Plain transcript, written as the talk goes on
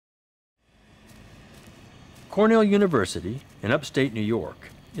Cornell University in upstate New York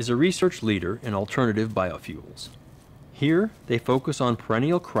is a research leader in alternative biofuels. Here, they focus on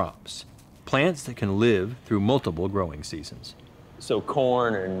perennial crops, plants that can live through multiple growing seasons. So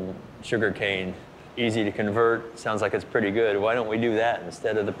corn and sugarcane, easy to convert, sounds like it's pretty good. Why don't we do that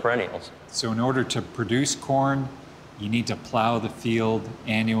instead of the perennials? So in order to produce corn, you need to plow the field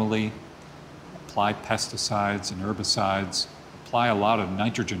annually, apply pesticides and herbicides, apply a lot of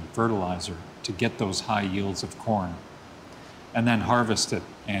nitrogen fertilizer to get those high yields of corn, and then harvest it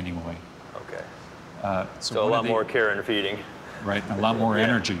annually. Okay. So a lot more care and feeding. Right, and a lot more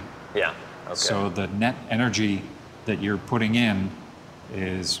energy. Yeah, okay. So the net energy that you're putting in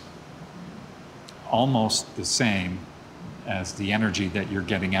is almost the same as the energy that you're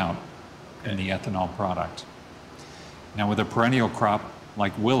getting out in the ethanol product. Now with a perennial crop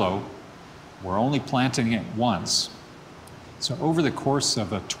like willow, we're only planting it once. So over the course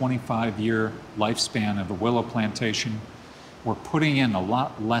of a 25-year lifespan of a willow plantation, we're putting in a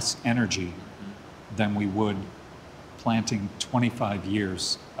lot less energy than we would planting 25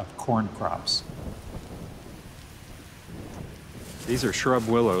 years of corn crops. These are shrub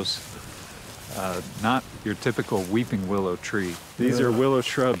willows, not your typical weeping willow tree. These are willow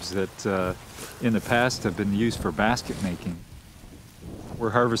shrubs that in the past have been used for basket making. We're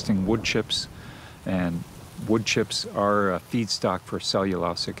harvesting wood chips, and wood chips are a feedstock for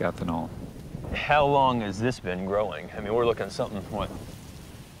cellulosic ethanol. How long has this been growing? I mean, we're looking at something, what,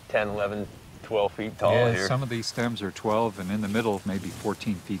 10, 11, 12 feet tall here? Some of these stems are 12, and in the middle, maybe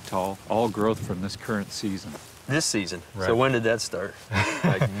 14 feet tall. All growth from this current season. This season? Right. So when did that start?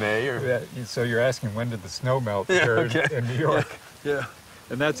 Like May or? Yeah, so you're asking when did the snow melt here in New York? Yeah.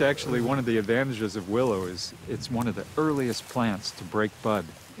 And that's actually one of the advantages of willow is it's one of the earliest plants to break bud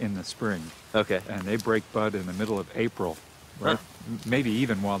in the spring. Okay. And they break bud in the middle of April, right? Maybe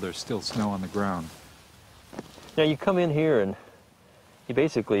even while there's still snow on the ground. Now you come in here and you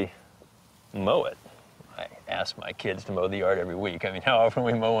basically mow it. I ask my kids to mow the yard every week. I mean, how often are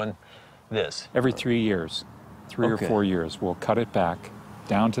we mowing this? Every 3 years, 3 or 4 years, we'll cut it back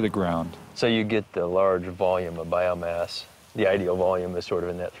down to the ground. So you get the large volume of biomass. The ideal volume is sort of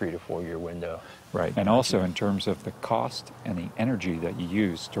in that 3 to 4 year window. Right, and also in terms of the cost and the energy that you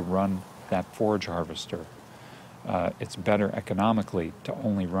use to run that forage harvester, it's better economically to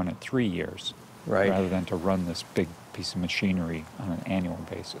only run it 3 years rather than to run this big piece of machinery on an annual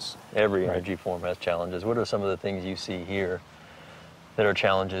basis. Every energy form has challenges. What are some of the things you see here that are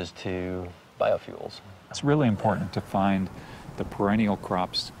challenges to biofuels? It's really important to find the perennial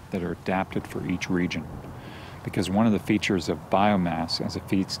crops that are adapted for each region, because one of the features of biomass as a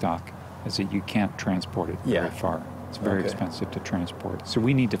feedstock is that you can't transport it very far. It's very expensive to transport. So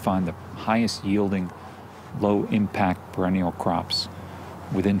we need to find the highest yielding, low impact perennial crops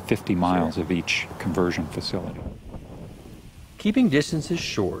within 50 miles of each conversion facility. Keeping distances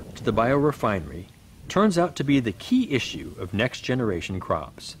short to the biorefinery turns out to be the key issue of next generation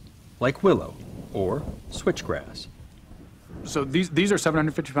crops, like willow or switchgrass. So these are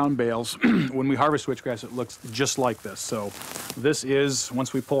 750-pound bales. When we harvest switchgrass, it looks just like this. So this is,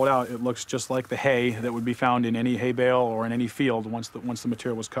 once we pull it out, it looks just like the hay that would be found in any hay bale or in any field once the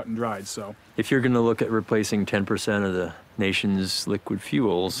material was cut and dried. So if you're going to look at replacing 10% of the nation's liquid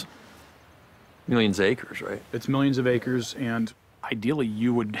fuels, millions of acres, right? It's millions of acres, and ideally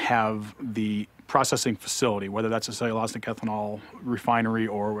you would have the processing facility, whether that's a cellulosic ethanol refinery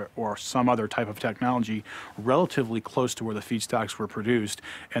or some other type of technology, relatively close to where the feedstocks were produced.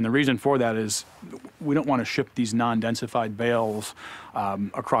 And the reason for that is we don't want to ship these non-densified bales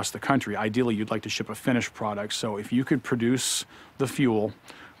across the country. Ideally, you'd like to ship a finished product. So if you could produce the fuel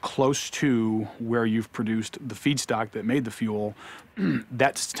close to where you've produced the feedstock that made the fuel,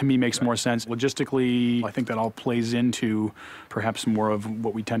 that to me makes more sense. Logistically, I think that all plays into perhaps more of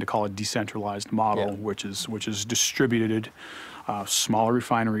what we tend to call a decentralized model, which is distributed, smaller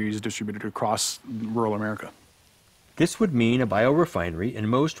refineries distributed across rural America. This would mean a biorefinery in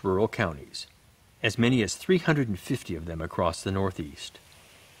most rural counties, as many as 350 of them across the Northeast.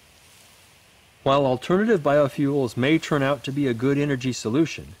 While alternative biofuels may turn out to be a good energy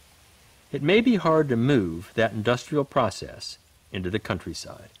solution, it may be hard to move that industrial process into the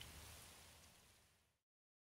countryside.